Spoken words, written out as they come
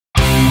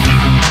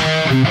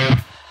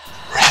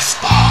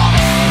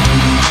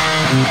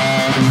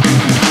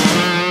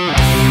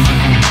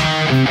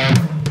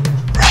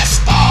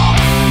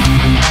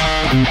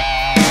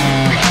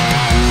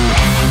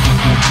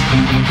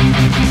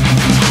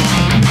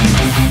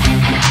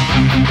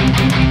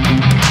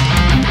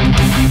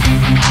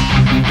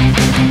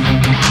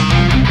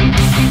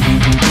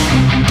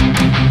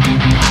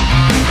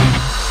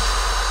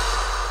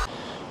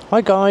Hi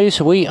guys,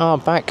 we are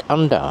back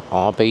under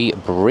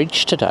RB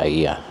Bridge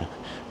today,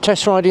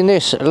 test riding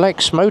this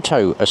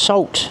Lexmoto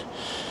Assault.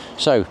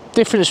 So,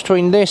 difference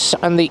between this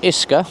and the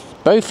Iska,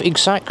 both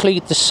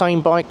exactly the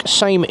same bike,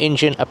 same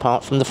engine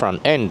apart from the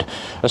front end.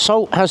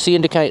 Assault has the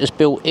indicators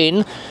built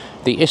in,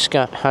 the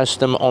Iska has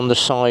them on the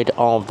side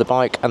of the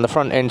bike, and the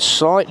front end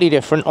slightly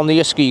different. On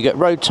the Iska you get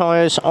road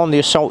tyres, on the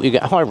Assault you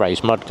get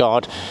high-raised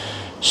mudguard,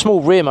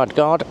 small rear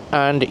mudguard,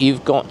 and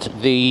you've got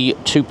the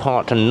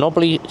two-part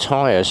knobbly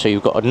tyre. So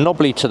you've got a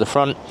knobbly to the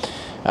front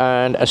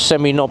and a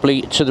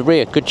semi-knobbly to the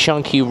rear. Good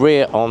chunky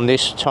rear on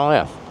this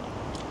tyre.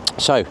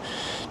 So,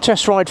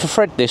 test ride for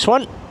Fred this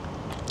one.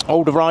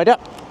 Older rider.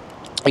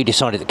 He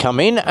decided to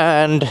come in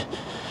and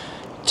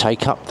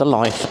take up the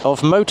life of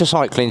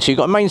motorcycling. So you've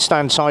got a main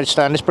stand, side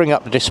stand. Let's bring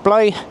up the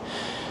display.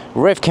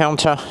 Rev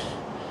counter,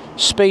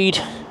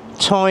 speed,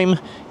 time,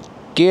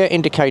 gear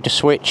indicator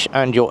switch,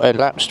 and your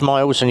elapsed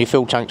miles, and your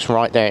fuel tanks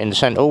right there in the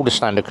centre. All the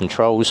standard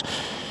controls.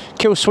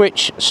 Kill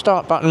switch,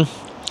 start button,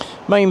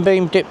 main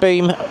beam, dip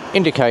beam,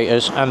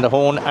 indicators, and the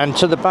horn. And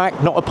to the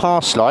back, not a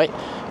pass light,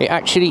 it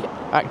actually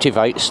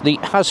activates the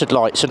hazard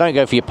light. So don't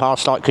go for your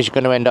pass light because you're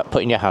going to end up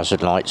putting your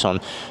hazard lights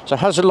on. So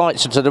hazard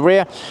lights are to the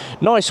rear.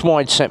 Nice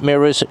wide set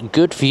mirrors,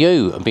 good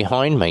view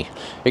behind me.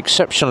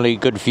 Exceptionally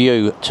good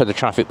view to the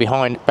traffic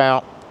behind,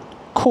 about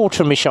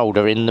quarter of my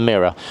shoulder in the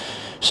mirror.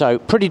 So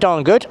pretty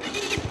darn good.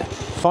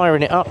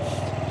 Firing it up,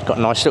 it's got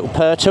a nice little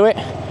purr to it.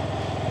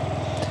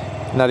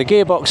 Now the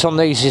gearbox on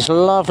these is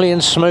lovely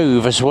and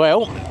smooth as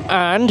well,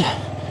 and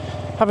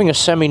having a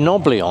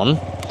semi-knobbly on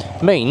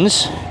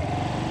means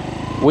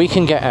we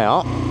can get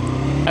out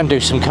and do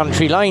some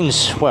country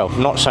lanes. Well,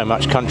 not so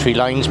much country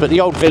lanes, but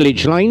the old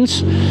village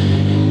lanes.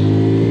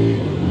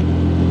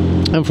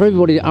 And for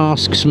everybody that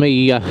asks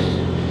me,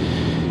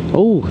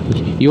 oh,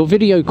 your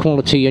video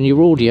quality and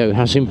your audio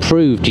has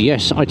improved.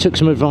 Yes, I took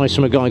some advice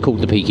from a guy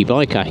called the Peaky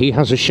Biker. He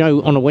has a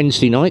show on a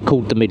Wednesday night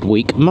called the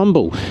Midweek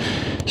Mumble.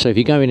 So if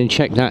you go in and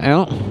check that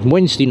out,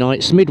 Wednesday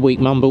nights, Midweek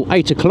Mumble,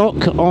 8 o'clock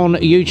on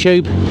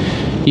YouTube.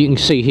 You can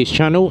see his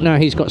channel. Now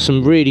he's got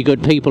some really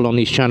good people on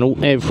his channel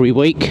every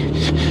week,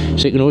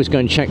 so you can always go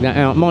and check that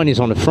out. Mine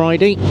is on a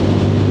Friday,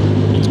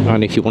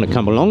 and if you want to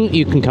come along,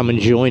 you can come and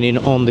join in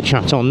on the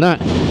chat on that.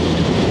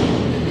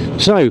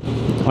 So,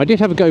 I did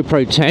have a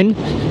GoPro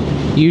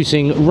 10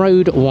 using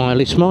Rode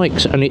wireless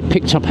mics, and it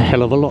picked up a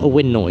hell of a lot of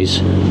wind noise.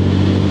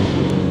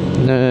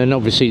 And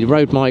obviously the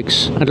Rode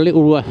mics had a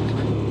little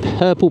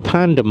purple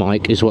panda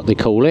mic, is what they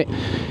call it,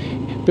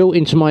 built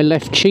into my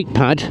left cheek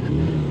pad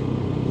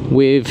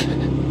with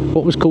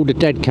what was called a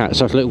dead cat,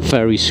 so it's a little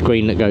furry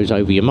screen that goes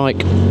over your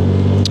mic,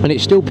 and it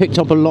still picked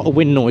up a lot of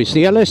wind noise.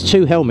 The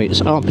LS2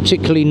 helmets aren't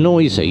particularly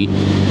noisy,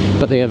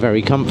 but they are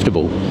very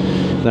comfortable.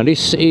 Now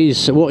this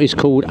is what is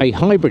called a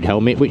hybrid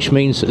helmet, which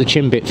means that the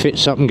chin bit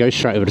fits up and goes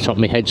straight over the top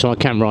of my head, so I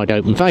can ride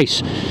open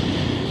face.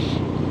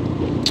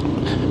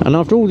 And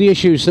after all the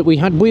issues that we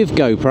had with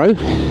GoPro,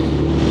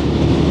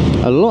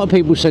 a lot of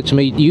people said to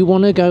me, you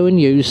want to go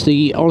and use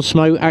the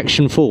Osmo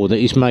Action 4 that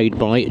is made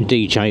by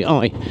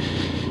DJI.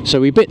 So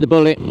we bit the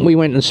bullet, we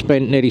went and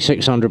spent nearly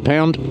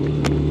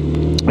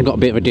 £600. I got a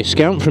bit of a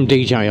discount from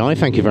DJI,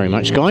 thank you very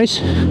much guys.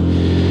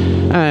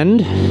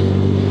 And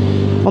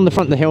on the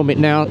front of the helmet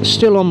now,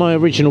 still on my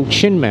original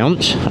chin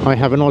mount, I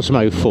have an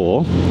Osmo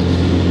 4.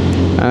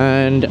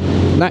 And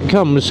that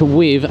comes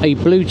with a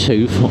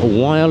Bluetooth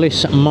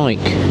wireless mic.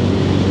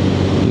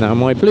 Now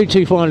my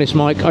Bluetooth wireless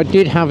mic, I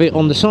did have it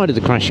on the side of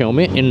the crash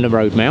helmet in the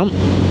road mount,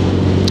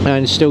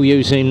 and still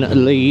using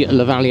the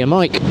Lavalier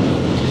mic.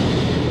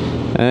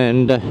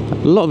 And a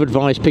lot of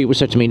advice, people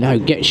said to me, no,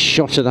 get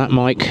shot of that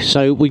mic.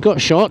 So we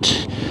got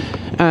shot,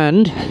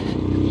 and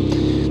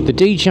the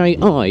DJI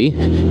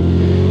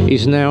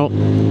is now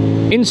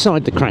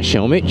inside the crash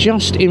helmet,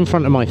 just in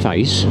front of my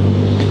face.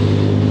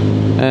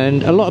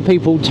 And a lot of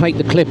people take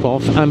the clip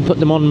off and put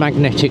them on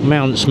magnetic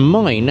mounts.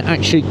 Mine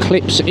actually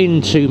clips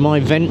into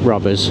my vent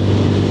rubbers.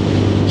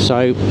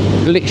 So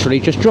literally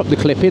just drop the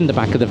clip in the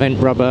back of the vent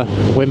rubber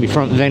where my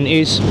front vent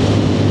is,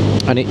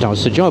 and it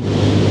does the job.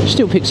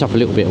 Still picks up a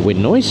little bit of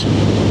wind noise,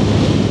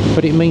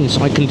 but it means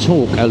I can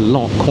talk a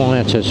lot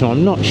quieter, so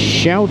I'm not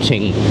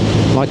shouting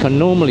like I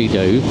normally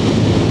do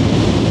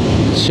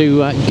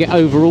to get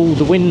over all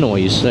the wind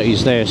noise that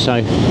is there.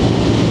 So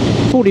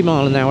 40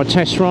 mile an hour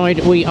test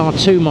ride, we are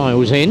 2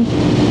 miles in,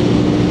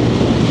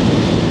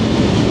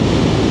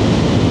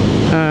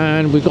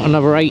 and we've got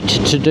another 8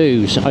 to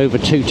do, so over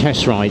 2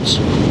 test rides.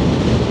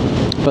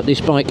 But this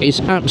bike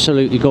is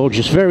absolutely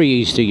gorgeous, very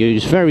easy to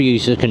use, very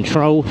easy to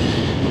control,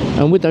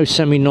 and with those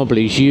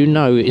semi-knobblies you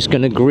know it's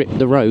going to grip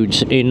the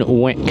roads in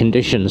wet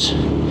conditions.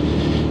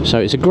 So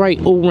it's a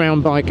great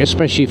all-round bike,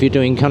 especially if you're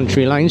doing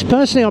country lanes.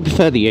 Personally I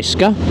prefer the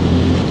Iska.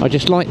 I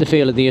just like the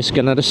feel of the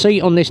Iska. Now the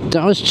seat on this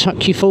does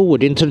tuck you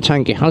forward into the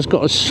tank. It has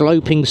got a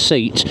sloping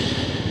seat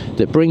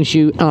that brings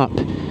you up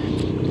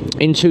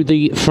into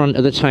the front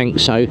of the tank,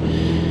 so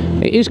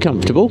it is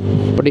comfortable,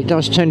 but it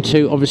does tend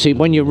to, obviously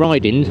when you're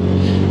riding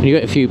and you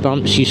get a few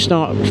bumps, you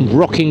start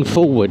rocking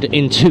forward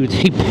into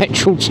the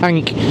petrol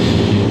tank,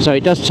 so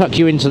it does tuck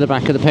you into the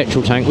back of the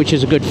petrol tank, which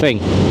is a good thing.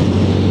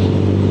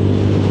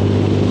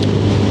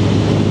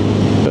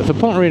 for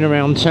pottering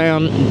around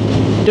town,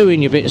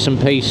 doing your bits and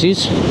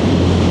pieces.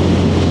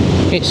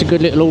 It's a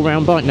good little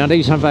all-round bike. Now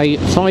these have a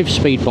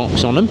 5-speed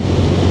box on them,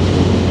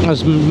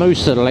 as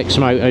most of the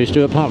Lexmotos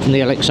do, apart from the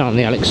LXR and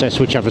the LXS,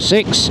 which have a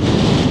 6.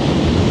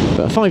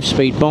 But a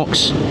 5-speed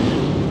box.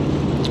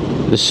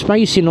 The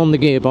spacing on the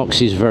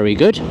gearbox is very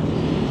good,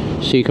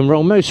 so you can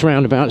roll most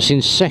roundabouts in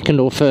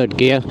 2nd or 3rd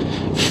gear,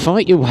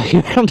 fight your way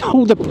around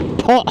all the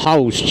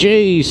potholes.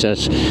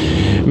 Jesus.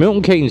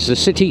 Milton Keynes, the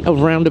city of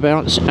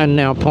roundabouts and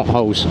now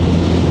potholes.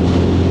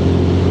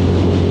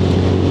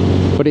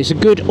 But it's a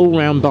good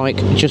all-round bike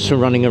just for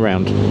running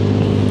around.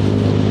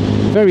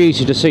 Very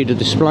easy to see the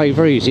display,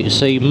 very easy to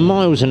see,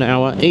 miles an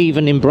hour,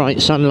 even in bright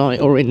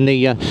sunlight or in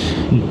the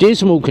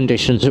dismal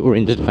conditions that we're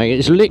in today.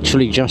 It's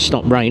literally just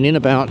stopped raining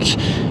about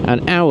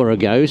an hour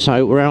ago,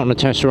 so we're out on a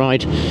test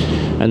ride,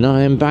 and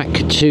I am back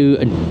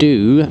to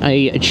do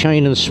a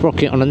chain and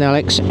sprocket on an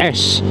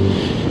LXS,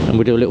 and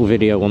we'll do a little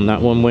video on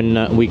that one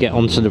when we get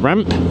onto the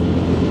ramp.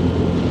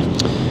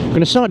 I'm going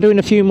to start doing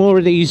a few more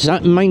of these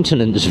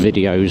maintenance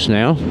videos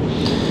now,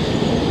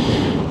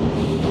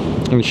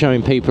 and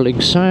showing people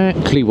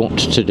exactly what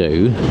to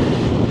do.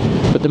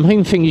 But the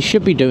main thing you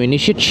should be doing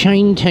is your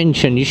chain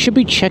tension. You should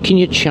be checking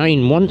your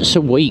chain once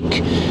a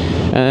week.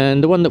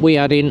 And the one that we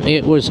had in,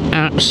 it was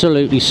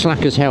absolutely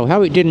slack as hell.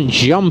 How it didn't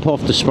jump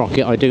off the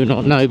sprocket, I do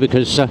not know,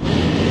 because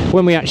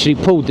when we actually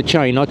pulled the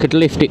chain, I could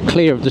lift it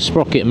clear of the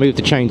sprocket and move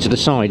the chain to the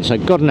side. So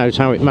God knows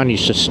how it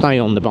managed to stay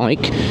on the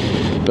bike.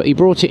 But he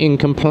brought it in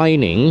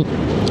complaining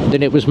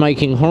that it was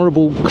making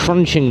horrible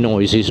crunching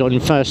noises on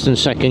 1st and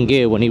 2nd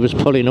gear when he was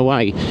pulling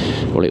away.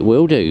 Well, it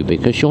will do,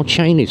 because your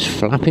chain is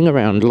flapping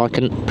around like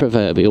a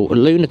proverbial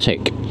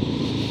lunatic.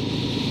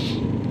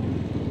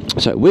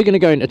 So we're going to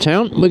go into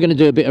town. We're going to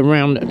do a bit of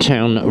round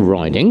town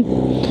riding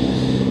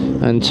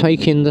and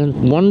take in the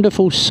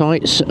wonderful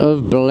sights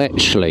of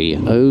Bletchley.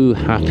 Oh,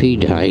 happy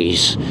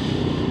days.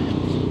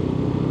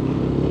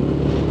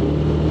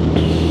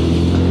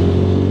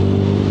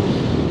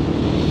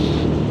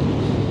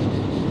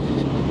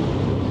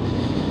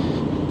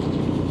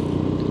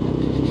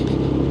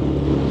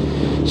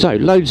 So,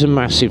 loads of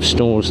massive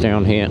stores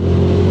down here,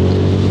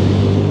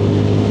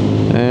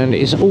 and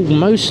it's all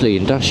mostly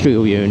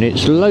industrial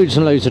units, loads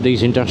and loads of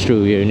these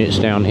industrial units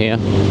down here.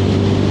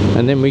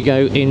 And then we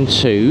go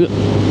into,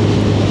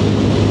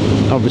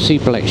 obviously,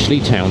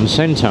 Bletchley town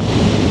centre,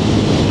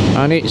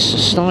 and it's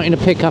starting to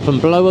pick up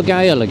and blow a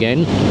gale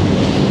again.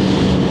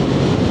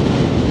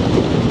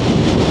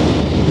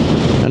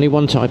 Only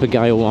one type of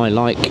gale I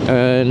like,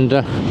 and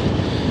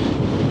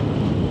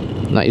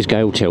that is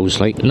Gale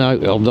Tilsley. No,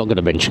 I'm not going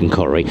to mention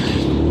Corrie.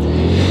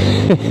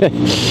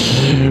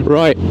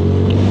 Right.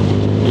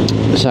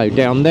 So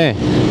down there,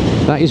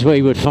 that is where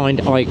you would find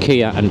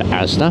IKEA and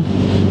Asda,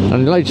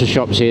 and loads of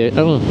shops here.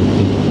 Oh,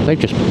 they've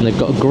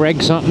got a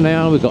Greggs up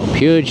now. We've got a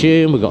Pure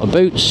Gym. We've got a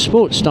Boots,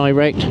 Sports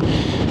Direct,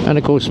 and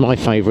of course my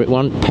favourite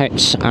one,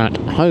 Pets at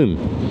Home.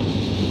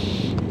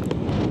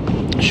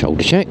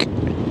 Shoulder check.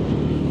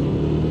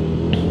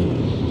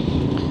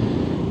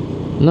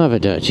 Another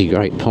dirty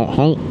great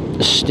pothole.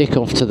 Stick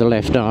off to the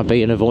left,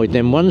 RB, and avoid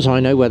them ones. I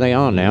know where they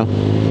are now.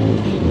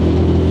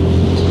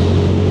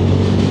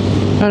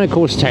 And of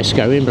course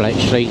Tesco in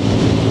Bletchley.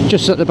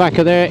 Just at the back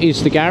of there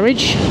is the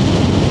garage.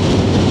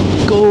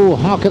 Oh,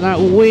 hark at that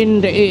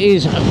wind. It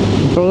is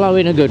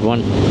blowing a good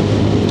one.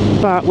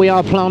 But we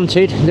are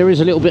planted. There is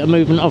a little bit of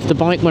movement off the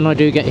bike when I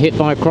do get hit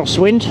by a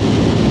crosswind.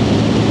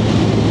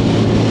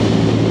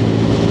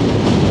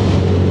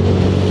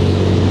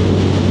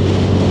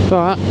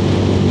 But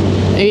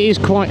it is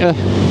quite a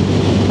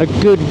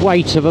good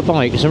weight of a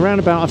bike. It's around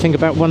about, I think,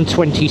 about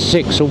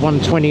 126 or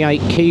 128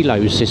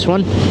 kilos, this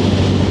one,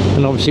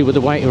 and obviously with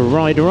the weight of a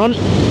rider on.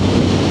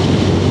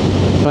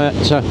 But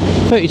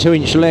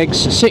 32-inch legs,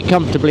 sit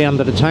comfortably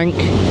under the tank,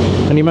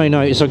 and you may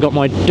notice I've got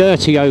my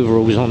dirty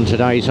overalls on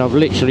today, so I've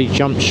literally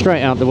jumped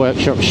straight out the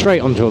workshop,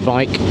 straight onto a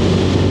bike,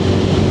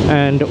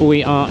 and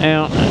we are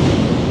out.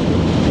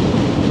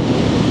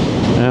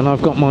 And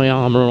I've got my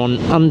armour on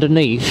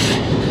underneath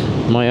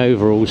my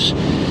overalls.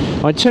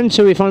 I tend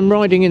to, if I'm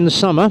riding in the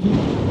summer,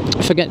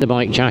 forget the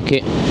bike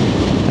jacket,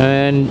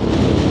 and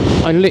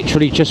I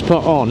literally just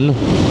put on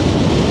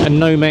a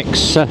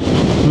Nomex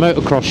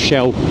motocross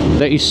shell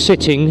that is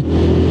sitting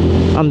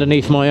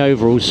underneath my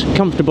overalls,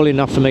 comfortable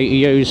enough for me to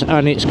use,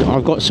 and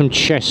I've got some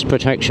chest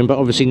protection, but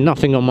obviously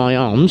nothing on my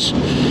arms.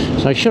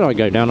 So should I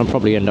go down, I'll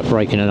probably end up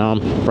breaking an arm,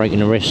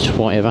 breaking a wrist,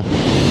 whatever.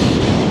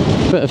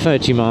 But at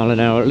 30 mile an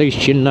hour, at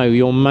least you know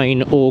your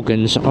main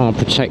organs are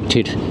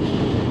protected.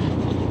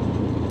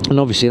 And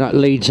obviously that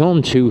leads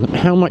on to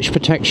how much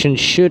protection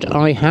should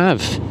I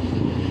have?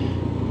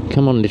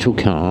 Come on, little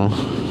car.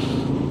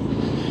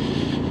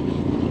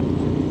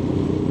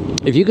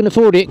 If you can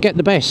afford it, get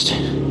the best.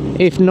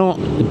 If not,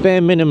 the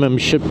bare minimum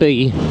should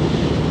be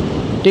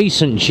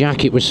decent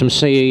jacket with some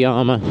CE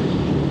armour.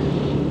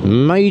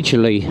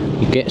 Majorly,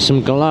 you get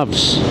some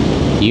gloves.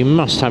 You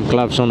must have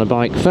gloves on a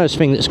bike. First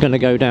thing that's going to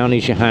go down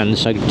is your hands,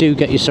 so do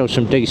get yourself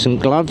some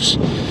decent gloves.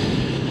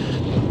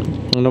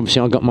 And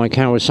obviously I've got my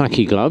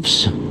Kawasaki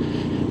gloves,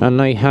 and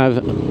they have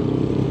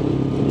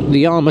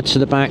the armour to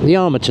the back, the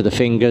armour to the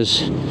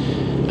fingers,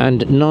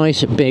 and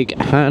nice big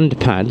hand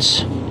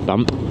pads,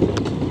 bump,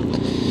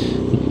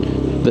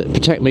 that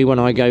protect me when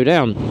I go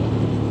down.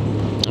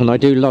 And I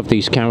do love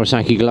these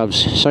Kawasaki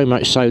gloves, so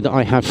much so that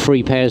I have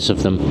 3 pairs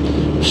of them.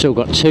 I've still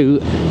got 2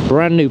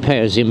 brand new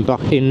pairs in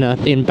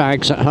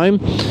bags at home.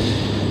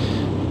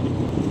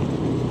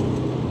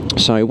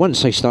 So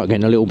once they start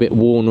getting a little bit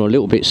worn or a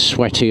little bit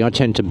sweaty, I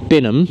tend to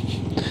bin them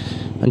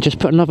and just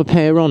put another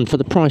pair on for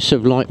the price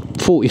of like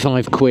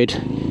 45 quid.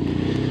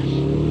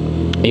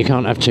 You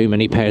can't have too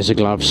many pairs of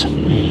gloves.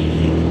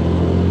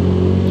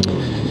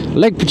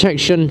 Leg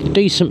protection,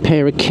 decent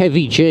pair of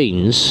Kevy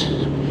jeans,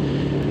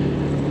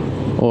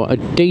 or a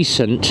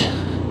decent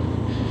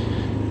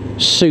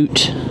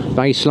suit,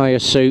 base layer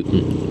suit,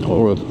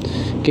 or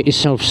get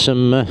yourself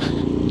some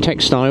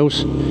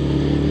textiles,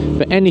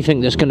 but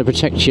anything that's going to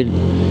protect your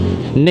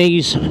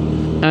knees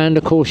and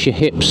of course your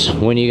hips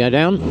when you go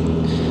down.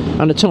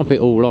 And to top it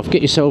all off,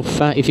 get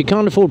yourself, if you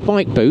can't afford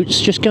bike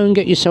boots, just go and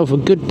get yourself a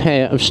good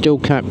pair of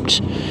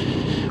steel-capped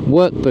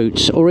work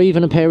boots, or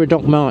even a pair of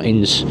Doc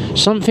Martens,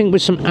 something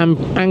with some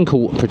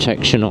ankle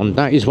protection on.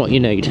 That is what you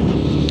need.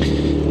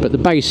 But the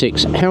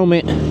basics: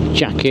 helmet,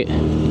 jacket,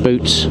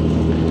 boots,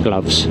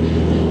 gloves,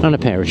 and a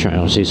pair of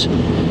trousers.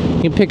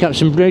 You can pick up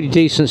some really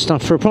decent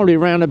stuff for probably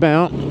around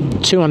about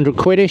 200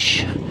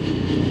 quid-ish.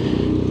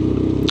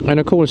 And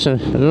of course,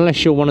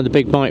 unless you're one of the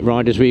big bike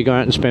riders where you go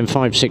out and spend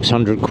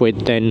 500-600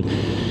 quid, then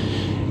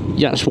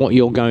that's what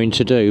you're going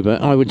to do.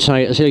 But I would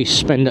say at least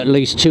spend at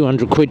least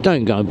 200 quid.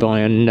 Don't go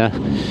buying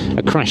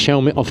a crash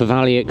helmet off of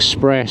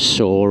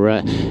AliExpress or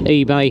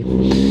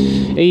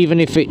eBay, even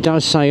if it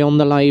does say on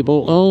the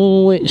label,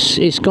 oh,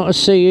 it's got a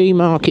CE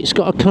mark, it's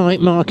got a kite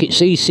mark,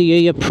 it's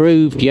ECE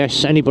approved.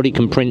 Yes, anybody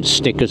can print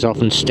stickers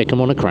off and stick them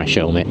on a crash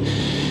helmet,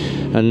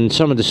 and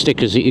some of the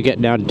stickers that you get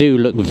now do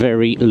look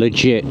very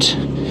legit.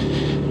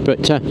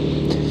 But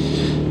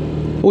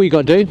all you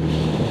got to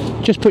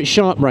do, just put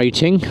sharp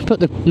rating,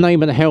 put the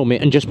name of the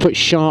helmet and just put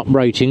sharp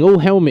rating. All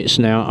helmets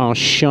now are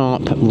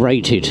sharp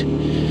rated,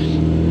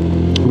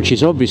 which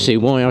is obviously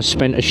why I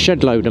spent a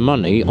shed load of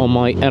money on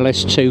my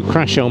LS2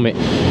 crash helmet.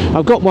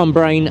 I've got one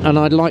brain and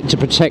I'd like to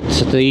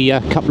protect the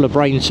couple of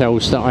brain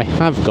cells that I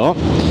have got,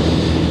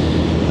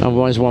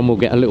 otherwise one will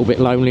get a little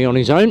bit lonely on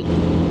his own.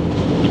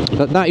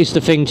 But that is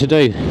the thing to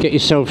do, get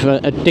yourself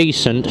a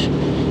decent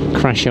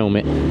crash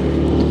helmet.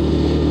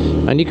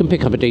 And you can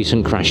pick up a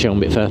decent crash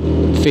helmet for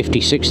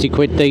 50-60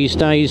 quid these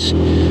days,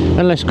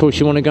 unless of course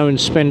you want to go and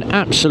spend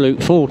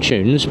absolute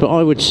fortunes. But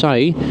I would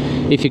say,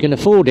 if you can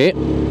afford it,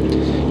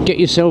 get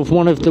yourself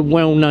one of the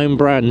well-known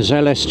brands: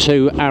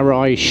 LS2,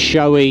 Arai,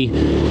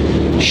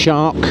 Shoei,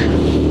 Shark.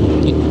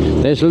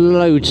 There's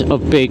loads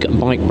of big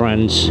bike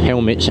brands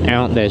helmets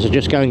out there, so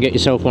just go and get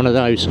yourself one of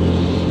those.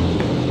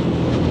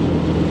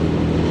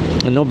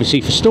 And obviously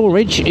for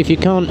storage, if you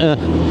can't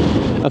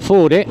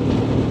afford it,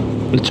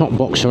 the top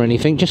box or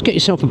anything, just get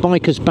yourself a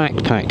biker's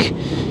backpack.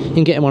 You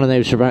can get one of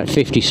those for about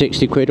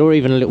 50-60 quid, or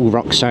even a little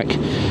rucksack,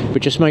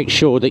 but just make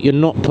sure that you're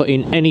not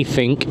putting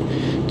anything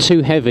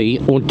too heavy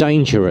or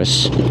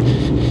dangerous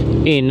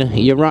in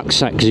your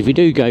rucksack, because if you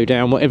do go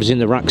down, whatever's in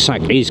the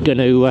rucksack is going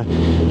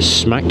to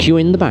smack you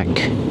in the back.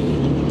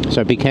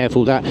 So be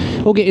careful of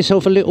that. Or get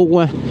yourself a little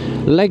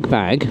leg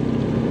bag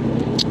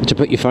to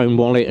put your phone,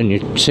 wallet and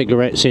your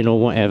cigarettes in or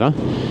whatever.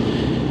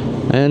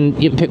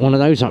 And you can pick one of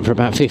those up for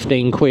about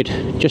 15 quid.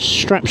 Just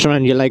straps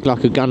around your leg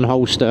like a gun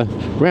holster,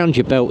 round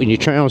your belt in your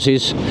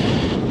trousers.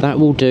 That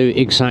will do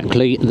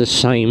exactly the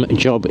same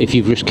job if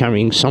you're just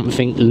carrying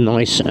something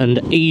nice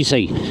and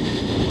easy.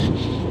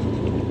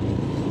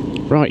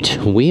 Right,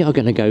 we are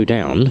going to go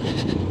down,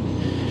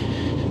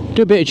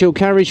 do a bit of dual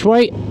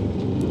carriageway.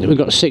 We've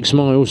got 6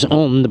 miles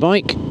on the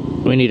bike.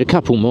 We need a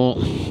couple more.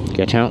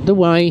 Get out the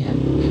way.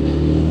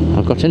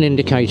 I've got an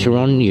indicator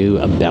on you,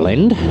 a bell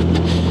end.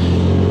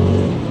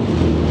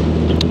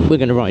 We're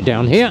going to ride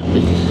down here,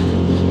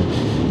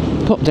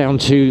 pop down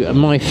to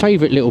my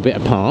favourite little bit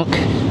of park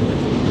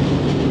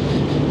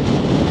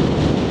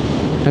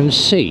and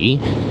see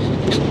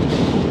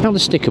how the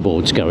sticker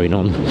board's going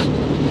on.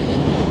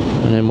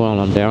 And then while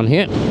I'm down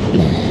here,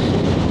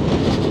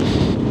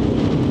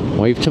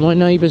 wave to my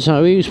neighbour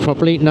Zoe, who's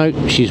probably, no,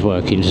 she's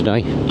working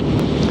today.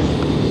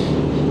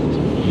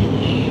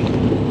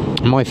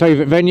 My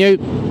favourite venue,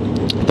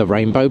 the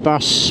Rainbow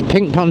Bus.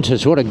 Pink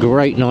Punters, what a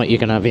great night you're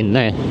going to have in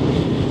there.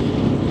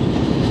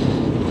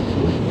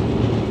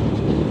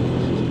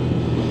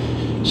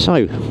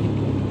 So,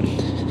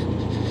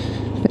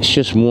 let's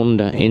just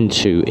wander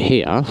into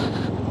here.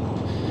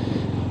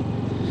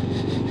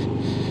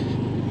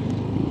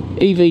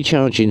 EV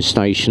charging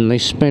station, they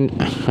spent,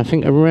 I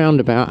think, around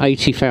about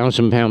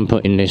 £80,000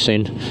 putting this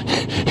in.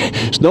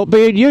 It's not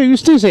being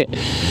used, is it?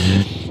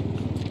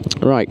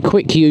 Right,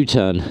 quick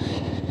U-turn.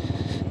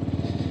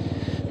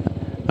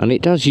 And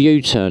it does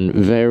U-turn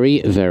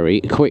very, very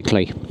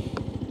quickly.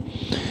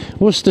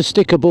 What's the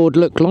sticker board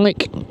look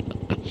like?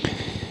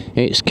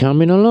 It's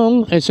coming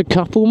along. There's a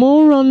couple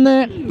more on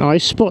there. I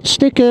spot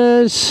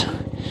stickers.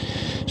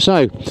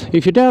 So,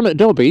 if you're down at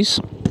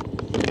Dobby's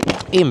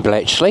in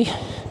Bletchley,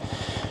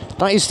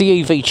 That is the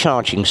EV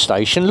charging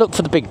station. Look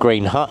for the big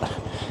green hut.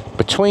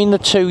 Between the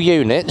two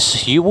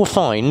units, you will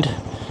find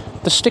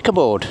the sticker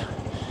board.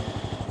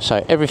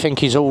 So everything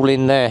is all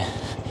in there.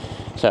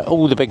 So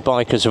all the big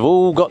bikers have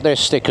all got their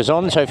stickers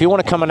on. So if you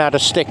want to come and add a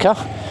sticker,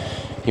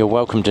 you're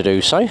welcome to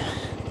do so.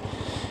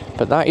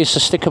 But that is the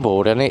sticker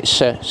board, and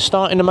it's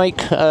starting to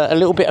make a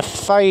little bit of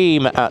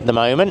fame at the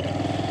moment.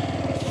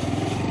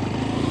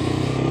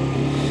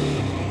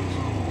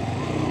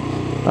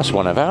 That's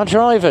one of our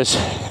drivers.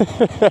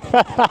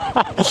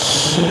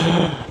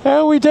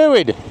 How are we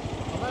doing? I'm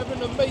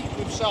having a meet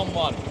with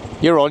someone.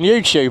 You're on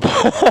YouTube.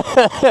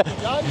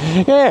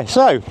 Yeah,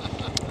 so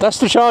that's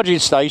the charging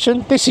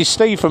station. This is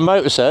Steve from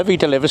Motoserve. He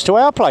delivers to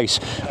our place.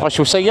 I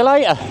shall see you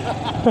later.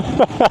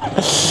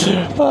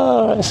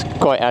 Oh, it's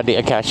quite handy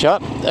to catch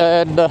up.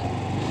 And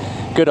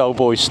good old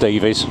boy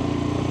Steve is.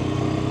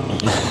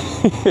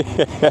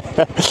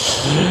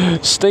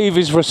 Steve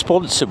is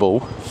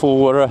responsible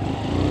for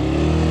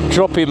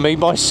dropping me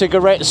my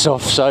cigarettes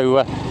off,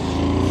 so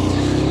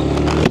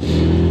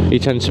he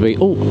tends to be,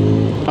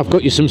 oh, I've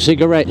got you some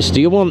cigarettes,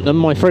 do you want them?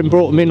 My friend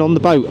brought them in on the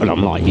boat, and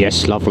I'm like,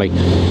 yes, lovely.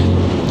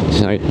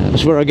 So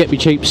that's where I get my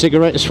cheap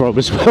cigarettes from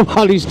as well,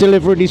 while he's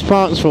delivering his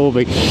parts for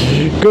me.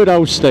 Good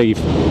old Steve,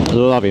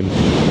 love him,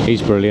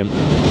 he's brilliant.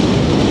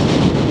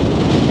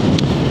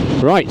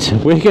 Right,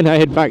 we're going to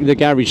head back to the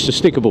garage. The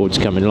sticker board's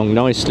coming along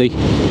nicely.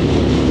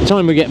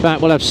 Time we get back,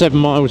 we'll have 7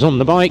 miles on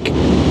the bike,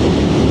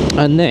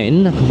 and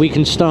then we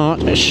can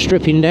start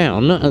stripping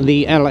down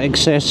the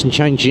LXS and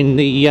changing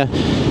the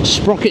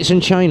sprockets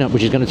and chain up,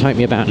 which is going to take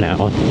me about an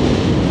hour.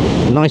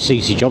 Nice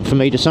easy job for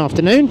me this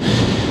afternoon.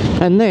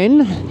 And then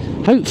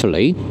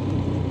hopefully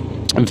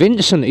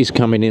Vincent is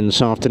coming in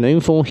this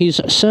afternoon for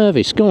his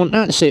service. Go on,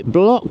 that's it,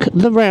 block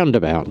the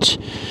roundabout.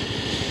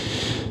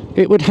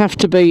 It would have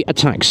to be a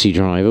taxi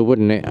driver,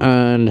 wouldn't it?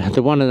 And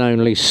the one and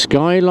only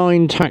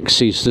Skyline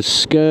Taxis, the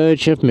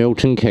scourge of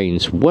Milton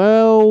Keynes.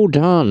 Well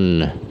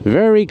done.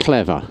 Very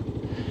clever.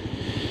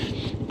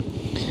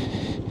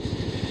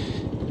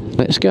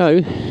 Let's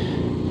go.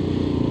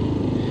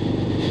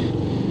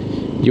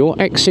 Your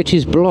exit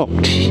is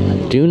blocked.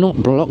 Do not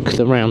block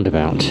the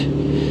roundabout.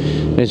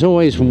 There's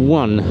always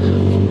one.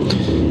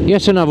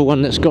 Yet another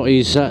one that's got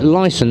his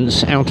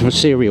licence out of a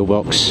cereal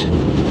box.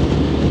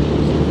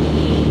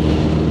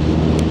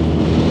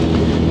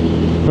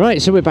 Right,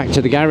 so we're back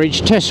to the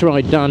garage. Test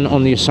ride done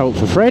on the Assault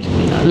for Fred.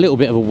 A little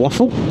bit of a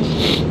waffle.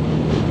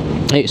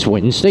 It's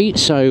Wednesday,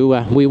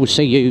 so we will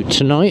see you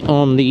tonight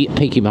on the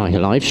Peaky Bike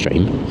live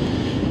stream.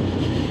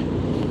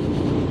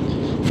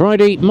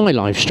 Friday, my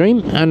live stream,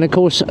 and of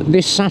course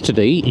this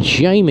Saturday,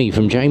 Jamie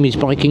from Jamie's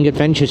Biking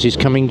Adventures is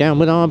coming down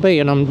with RB,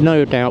 and I'm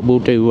no doubt we'll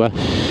do a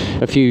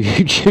few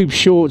YouTube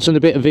shorts and a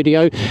bit of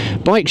video.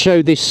 Bike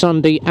show this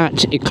Sunday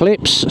at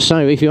Eclipse,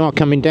 so if you are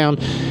coming down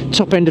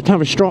top end of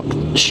Tavistock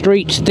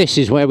Street, this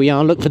is where we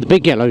are. Look for the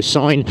big yellow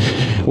sign.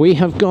 We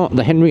have got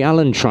the Henry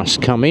Allen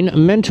Trust coming,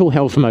 Mental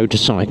Health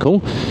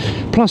Motorcycle,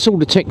 plus all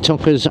the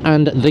TikTokers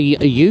and the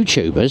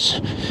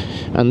YouTubers.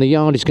 And the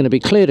yard is going to be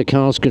cleared of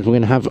cars because we're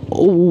going to have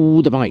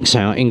all the bikes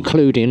out,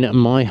 including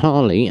my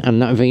Harley and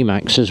that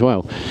VMAX as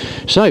well.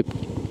 So,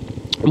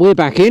 we're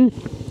back in.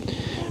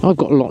 I've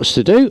got lots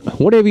to do.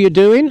 Whatever you're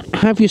doing,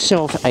 have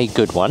yourself a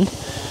good one.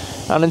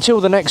 And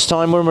until the next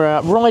time when we're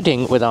out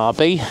riding with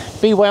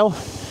RB, be well,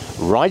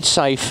 ride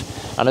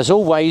safe, and as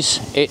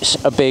always,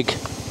 it's a big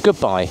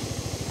goodbye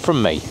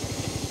from me.